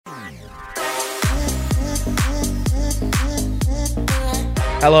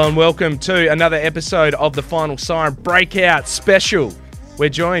Hello and welcome to another episode of the Final Siren Breakout Special. We're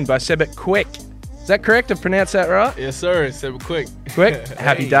joined by Sebit Kuek. Is that correct? I've pronounced that right? Yes, sir. Sebit Kuek. Kuek,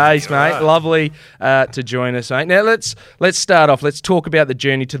 happy days, mate. Right. Lovely to join us, mate. Now, let's start off. Let's talk about the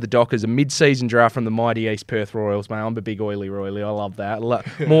journey to the Dockers, a mid-season draft from the mighty East Perth Royals, mate. I'm a big oily Royally. I love that.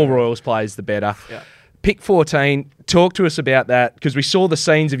 More Royals players, the better. Yeah. Pick 14. Talk to us about that, because we saw the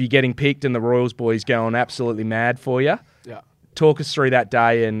scenes of you getting picked and the Royals boys going absolutely mad for you. Yeah. Talk us through that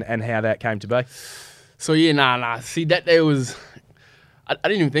day and how that came to be. So, yeah, See, that day was... I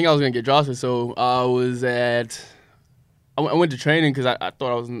didn't even think I was going to get drafted, so I went to training because I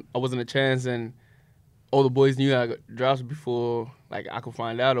thought I wasn't a chance, and all the boys knew I got drafted before like I could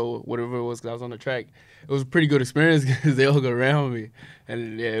find out or whatever it was because I was on the track. It was a pretty good experience because they all got around me,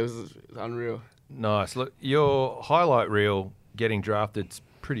 and yeah, it was unreal. Nice. Look, your highlight reel getting drafted is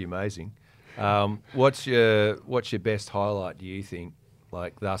pretty amazing. What's your best highlight, do you think,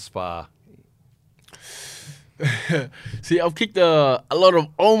 like thus far? See, I've kicked a lot of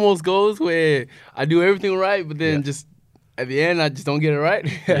almost goals where I do everything right, but then just at the end I just don't get it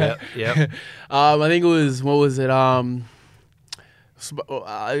right. Yeah. I think it was, what was it? This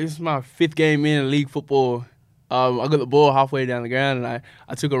is my 5th game in league football. I got the ball halfway down the ground, and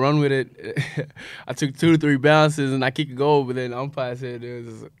I took a run with it. I took 2 to 3 bounces, and I kicked a goal, but then the umpire said it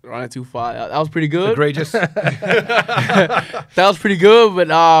was running too far. That was pretty good. Egregious. That was pretty good, but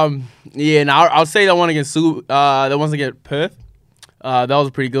I'll say that one against Perth. That was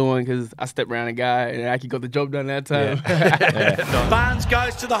a pretty good one because I stepped around a guy, and I actually got the job done that time. Yeah. Barnes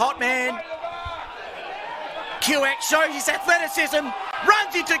goes to the hot man. Kuek shows his athleticism,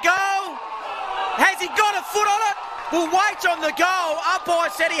 runs into goal. Has he got a foot on it? We'll wait on the goal. Umpire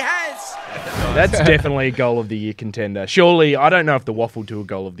said he has. That's definitely a goal of the year contender. Surely, I don't know if the waffle to a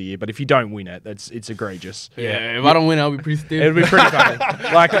goal of the year, but if you don't win it, it's egregious. Yeah, if I don't win, I'll be pretty stiff. It'll be pretty funny.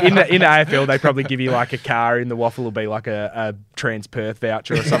 Like in the AFL, they probably give you like a car, and the waffle will be like a Trans-Perth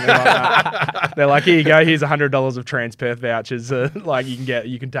voucher or something like that. They're like, here you go, here's $100 of Trans-Perth vouchers. Like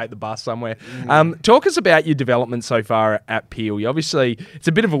you can take the bus somewhere. Talk us about your development so far at Peel. Obviously, it's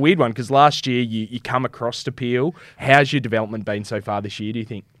a bit of a weird one because last year you come across to Peel. How's your development been so far this year, do you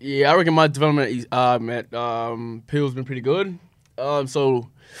think? Yeah, I reckon my development at Peel's been pretty good. So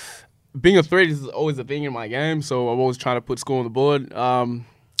being a threat is always a thing in my game, so I'm always trying to put score on the board.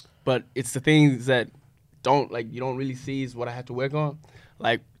 But it's the things that you don't really see is what I have to work on,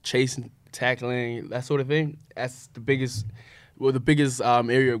 like chasing, tackling, that sort of thing. That's the biggest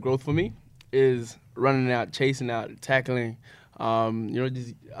area of growth for me is running out, chasing out, tackling,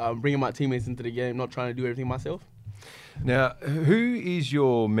 just bringing my teammates into the game, not trying to do everything myself. Now, who is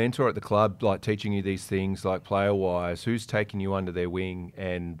your mentor at the club, like teaching you these things, like player-wise? Who's taking you under their wing,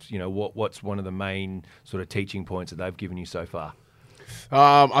 and what's one of the main sort of teaching points that they've given you so far?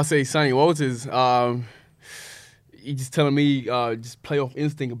 I'll say Sonny Walters. He's just telling me just play off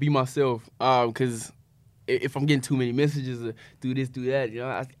instinct and be myself. Because if I'm getting too many messages, do this, do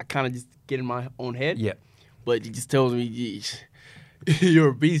that, I kind of just get in my own head. Yeah. But he just tells me, you're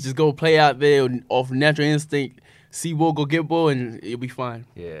a beast. Just go play out there off natural instinct. See ball, go get ball, and you'll be fine.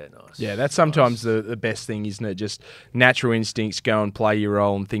 Yeah, nice. Yeah, that's sometimes the best thing, isn't it? Just natural instincts, go and play your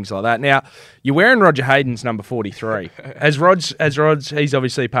role and things like that. Now, you're wearing Roger Hayden's number 43. As Rog, he's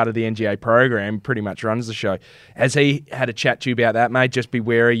obviously part of the NGA program, pretty much runs the show. Has he had a chat to you about that, mate? Just be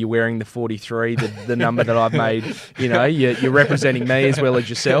wary, you're wearing the 43, the number that I've made. You're representing me as well as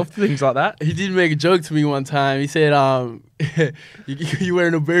yourself, things like that. He did make a joke to me one time. He said, you're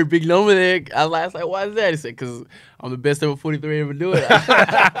wearing a very big number there. I was like, why is that? He said, because I'm the best ever 43 ever do it.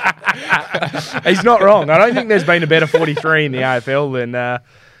 He's not wrong. I don't think there's been a better 43 in the AFL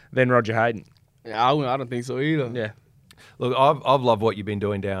than Roger Hayden. Yeah, I don't think so either. Yeah. Look, I've loved what you've been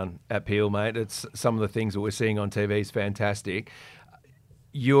doing down at Peel, mate. It's some of the things that we're seeing on TV is fantastic.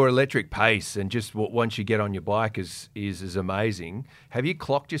 Your electric pace and just once you get on your bike is amazing. Have you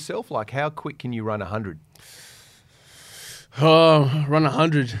clocked yourself? Like, how quick can you run 100? Run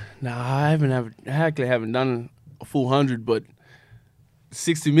 100. Nah, I actually haven't done a full 100, but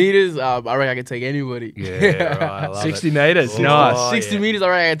 60 meters, I reckon I can take anybody. Yeah, right. I love 60 it. meters, Oh, nice. 60 meters, I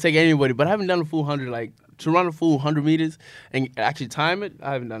reckon I can take anybody, but I haven't done a full 100. Like, to run a full 100 meters and actually time it,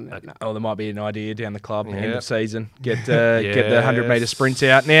 I haven't done that. No. Oh, there might be an idea down the club, Yeah. end of season. Get the 100-metre sprints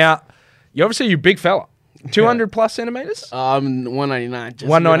out. Now, you're a big fella. 200 plus centimetres? 199.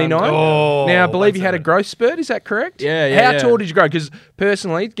 199? Oh, now, I believe you had a it. growth spurt, is that correct? Yeah. How tall did you grow? Because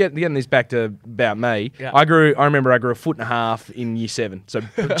personally, getting this back to about me, Yeah. I remember I grew 1.5 feet in year 7. So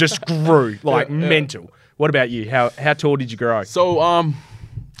just grew like mental. What about you? How tall did you grow? So, I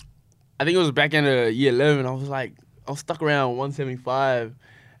think it was back in year 11. I was was stuck around 175,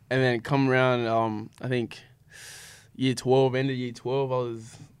 and then come around I think year 12, end of year 12, I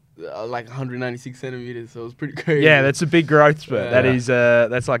was like 196 centimeters, so it was pretty crazy. Yeah, that's a big growth spurt. Yeah. That is,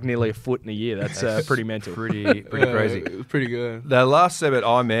 that's like nearly a foot in a year. That's pretty mental. Pretty crazy. It was pretty good. The last Sebit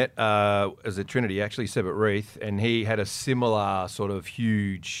I met was at Trinity, actually, Sebit Reith, and he had a similar sort of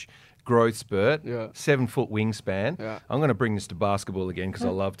huge growth spurt, 7 foot wingspan. Yeah. I'm going to bring this to basketball again because I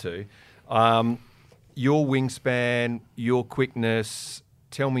love to. Your wingspan, your quickness.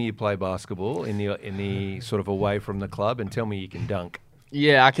 Tell me you play basketball in the sort of away from the club, and tell me you can dunk.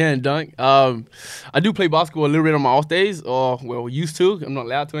 Yeah, I can dunk. I do play basketball a little bit on my off days, or well, used to. I'm not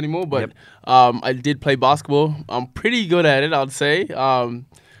allowed to anymore, but I did play basketball. I'm pretty good at it, I'd say.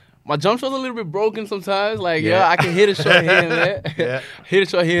 My jump shot's a little bit broken sometimes. Like, I can hit a shot here and there. Hit a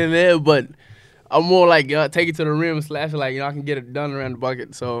shot here and there, but I'm more like take it to the rim, slash it. Like, I can get it done around the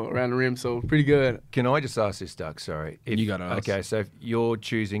bucket, so around the rim, so pretty good. Can I just ask this, Doug? Sorry. You got to ask. Okay, so if you're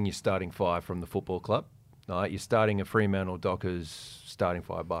choosing your starting 5 from the football club, right? You're starting a Fremantle Dockers starting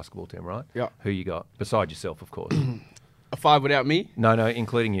 5 basketball team, right? Yeah. Who you got? Beside yourself, of course. A 5 without me? No,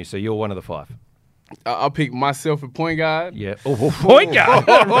 including you. So you're one of the 5. I'll pick myself a point guard. Yeah. Point guard.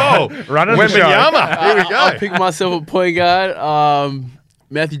 Running the show. Here we go. I'll pick myself a point guard.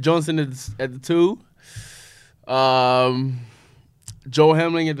 Matthew Johnson at the 2. Joe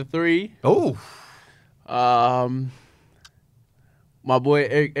Hamling at the 3. Oh. My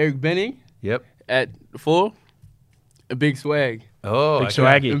boy Eric Benning Yep. at the 4. A big swag. Oh, Big okay.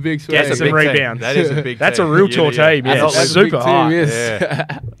 swaggy. A big swag. Get That's a some big team. rebounds. That is a big That's team. a real tour team. Yeah, That's That's a super big high. team, yes.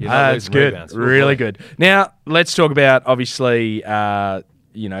 Yeah. You're not That's losing good. rebounds. Well Really played. good. Now, let's talk about, obviously,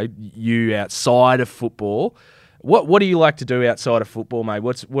 you outside of football. What do you like to do outside of football, mate?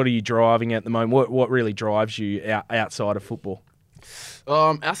 What are you driving at the moment? What really drives you outside of football?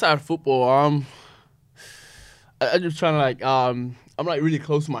 Outside of football, I'm just trying to I'm like really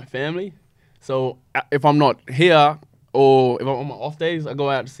close to my family. So if I'm not here or if I'm on my off days, I go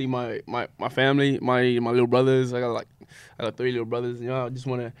out to see my family, my little brothers. I got 3 little brothers. I just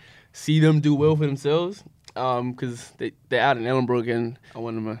want to see them do well for themselves. Because they're out in Ellenbrook, and I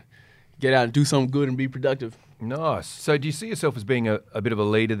want them to get out and do something good and be productive. Nice. So do you see yourself as being a bit of a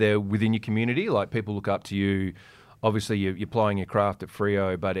leader there within your community? Like people look up to you. Obviously, you're plying your craft at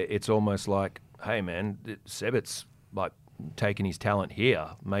Freo, but it's almost like, hey, man, Sebit's like taking his talent here.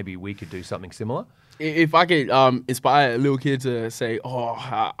 Maybe we could do something similar. If I could inspire a little kid to say, oh,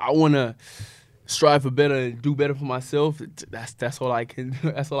 I want to strive for better and do better for myself, that's all I can.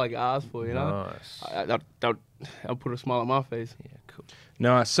 That's all I can ask for. Nice. I'll put a smile on my face. Yeah, cool.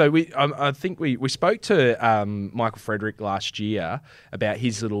 Nice. So I think we spoke to Michael Frederick last year about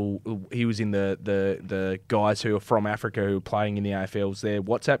his little. He was in the guys who are from Africa who are playing in the AFL's their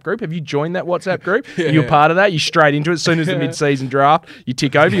WhatsApp group. Have you joined that WhatsApp group? Are you a part of that? You straight into it as soon as the mid-season draft. You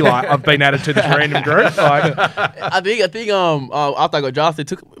tick over. You're like, I've been added to this random group. Like, I think after I got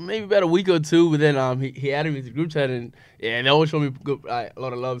drafted, it took maybe about a week or 2, but then he added me to the group chat, and they always show me a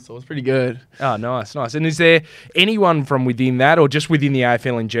lot of love, so it's pretty good. oh, nice. And is there anyone from within that, or just within the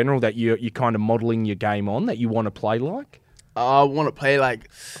AFL in general, that you're kind of modelling your game on that you want to play like? I want to play like.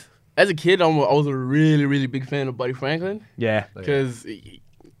 As a kid, I was a really, really big fan of Buddy Franklin. Yeah. Because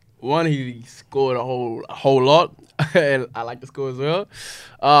one, he scored a whole lot, and I like to score as well.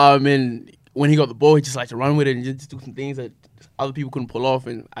 And when he got the ball, he just liked to run with it and just do some things that other people couldn't pull off,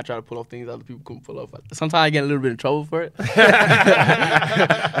 and I try to pull off things other people couldn't pull off. Sometimes I get a little bit in trouble for it, but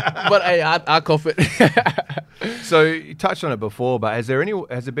hey, I cough it. So you touched on it before, but has there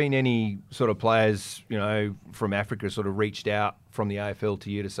been any sort of players, from Africa sort of reached out from the AFL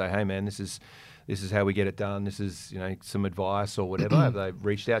to you to say, hey man, this is how we get it done. This is, some advice or whatever. Have they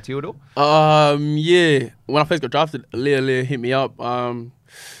reached out to you at all? Yeah. When I first got drafted, Leah hit me up,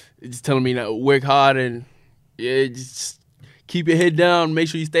 just telling me to work hard and just keep your head down, make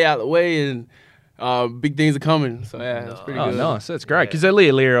sure you stay out of the way, and big things are coming. So yeah, it's pretty good. Oh, nice. That's great. Because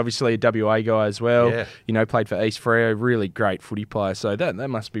Leah, obviously a WA guy as well. Yeah. Played for East Freo, really great footy player. So that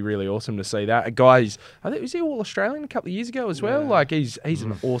must be really awesome to see that. A guy I think was he all Australian a couple of years ago as well. Like he's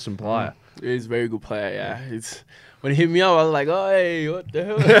an awesome player. He's a very good player. Yeah, when he hit me up, I was like, oh hey, what the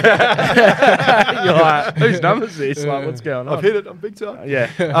hell? You're like, whose number is this? Like, what's going on? I've hit it. I'm big time. Yeah.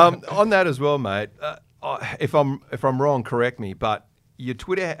 On that as well, mate. If I'm wrong, correct me. But your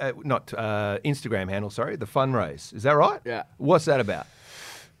Twitter, Instagram handle, the fundraise. Is that right? Yeah. What's that about?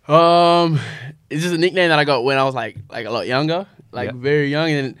 It's just a nickname that I got when I was like a lot younger, very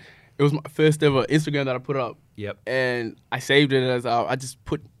young, and it was my first ever Instagram that I put up. Yep. And I saved it as I just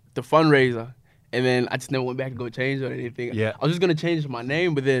put the fundraiser, And then I just never went back to go change it or anything. Yeah. I was just going to change my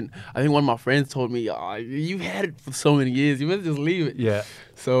name, but then I think one of my friends told me, you've had it for so many years. You must just leave it. Yeah.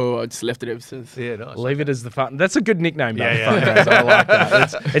 So I just left it ever since. Yeah, nice. Leave it as the fun. That's a good nickname, though. Yeah, the Fun Days. I like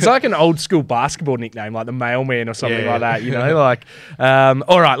that. It's like an old school basketball nickname, like the mailman or something Yeah. like that. You know, like.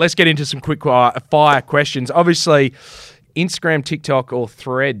 All right, let's get into some quick fire questions. Obviously, Instagram, TikTok, or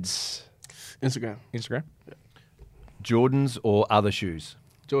Threads. Instagram. Jordans or other shoes?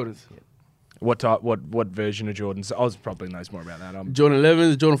 Jordans. What type? What version of Jordans? I was probably knows more about that. Jordan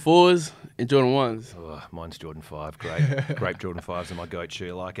 11s, Jordan 4s, and Jordan 1s. Oh, mine's Jordan 5. Great Jordan 5s are my goat shoe.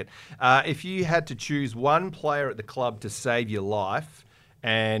 I like it. If you had to choose one player at the club to save your life,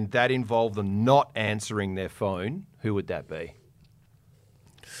 and that involved them not answering their phone, who would that be?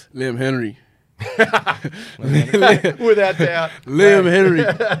 Liam Henry. Without doubt. Liam Henry.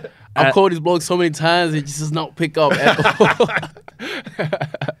 I've called this bloke so many times, he just does not pick up at all.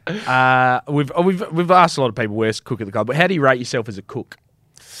 We've asked a lot of people worst cook at the club, but how do you rate yourself as a cook?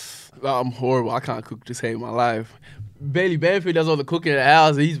 I'm horrible. I can't cook to save my life. Bailey Banfield does all the cooking at the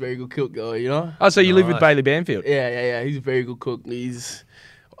house. He's a very good cook, though, you know? Oh, so you live with Nice. Bailey Banfield? Yeah. He's a very good cook.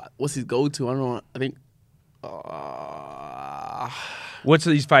 What's his go-to? I don't know. I think... What's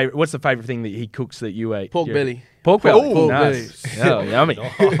his favorite? What's the favorite thing that he cooks that you eat? Pork belly. Pork belly. Pork Nice. Oh, yummy.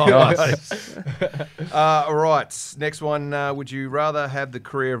 Nice. All right. Next one. Would you rather have the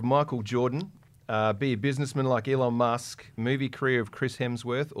career of Michael Jordan, be a businessman like Elon Musk, movie career of Chris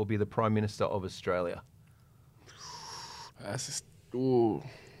Hemsworth, or be the Prime Minister of Australia? That's just... Ooh.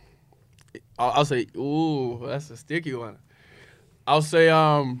 I'll say... Ooh, that's a sticky one. I'll say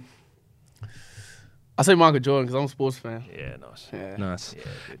Michael Jordan because I'm a sports fan. Yeah, nice. Yeah. Nice. Yeah,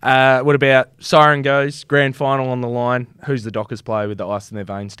 good. What about Siren goes, grand final on the line? Who's the Dockers player with the ice in their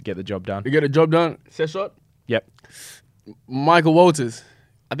veins to get the job done? To get the job done, set shot, Yep. Michael Walters.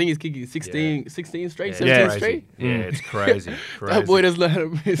 I think he's kicking 16 straight, 17 crazy. straight. Yeah, it's crazy. That boy doesn't know how to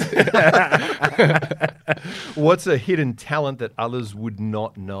miss. What's a hidden talent that others would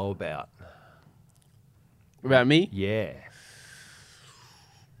not know about? About me? Yeah.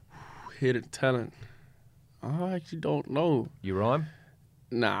 Hidden talent. I actually don't know. You rhyme?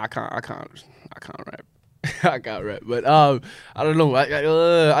 Nah, I can't rap. I can't rap, but I don't know.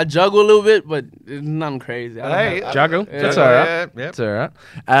 I juggle a little bit, but it's nothing crazy. Juggle. That's all right. That's all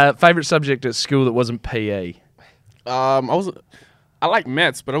right. Favorite subject at school that wasn't PE? I like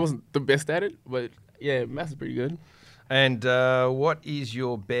maths, but I wasn't the best at it. But yeah, maths is pretty good. And what is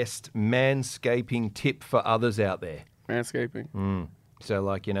your best manscaping tip for others out there? Manscaping. So,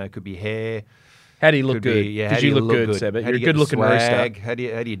 like, you know, it could be hair. How do you look Could good? be, yeah, how Did do you you look look good, good? Sebit? How You're do a you get the good-looking rooster. swag? How do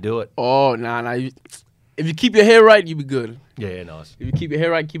you do it? Oh, nah. If you keep your hair right, you be good. Yeah, nice. If you keep your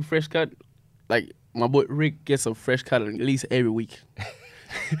hair right, keep a fresh cut. Like my boy Rick gets a fresh cut at least every week.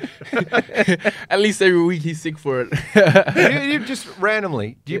 At least every week he's sick for it. you just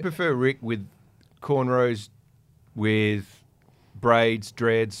randomly, do you prefer Rick with cornrows, with braids,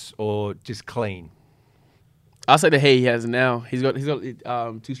 dreads, or just clean? I'll say the hair he has now. He's got 2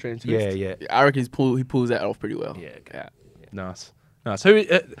 strands. Yeah. I reckon he pulls that off pretty well. Yeah, okay. Yeah. Nice.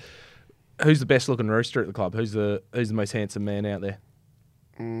 Who's the best looking rooster at the club? Who's the most handsome man out there?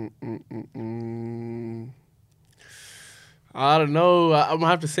 I don't know. I'm gonna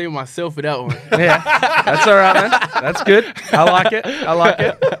have to say myself for that one. Yeah, that's all right, man. That's good. I like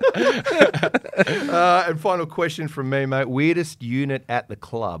it. And final question from me, mate. Weirdest unit at the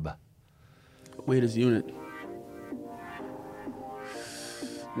club? Weirdest unit.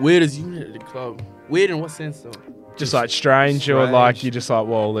 Weirdest unit at the club. Weird in what sense though? Just like strange, or Strange. like you're just like,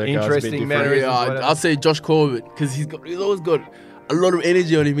 well, that guy's a bit Interesting different. mannerisms, Yeah, whatever. I'll say Josh Corbett because he's always got a lot of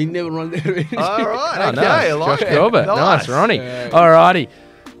energy on him. He never runs out of energy. All right, okay, Nice. I like Josh it. Gilbert. Nice, Ronnie. Yeah. All righty.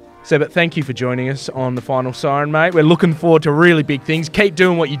 Sebit, thank you for joining us on the final siren, mate. We're looking forward to really big things. Keep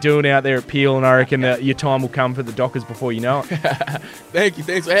doing what you're doing out there at Peel, and I reckon your time will come for the Dockers before you know it. Thank you.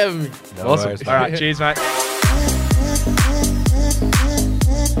 Thanks for having me. No Awesome. worries, All right, mate. cheers, mate.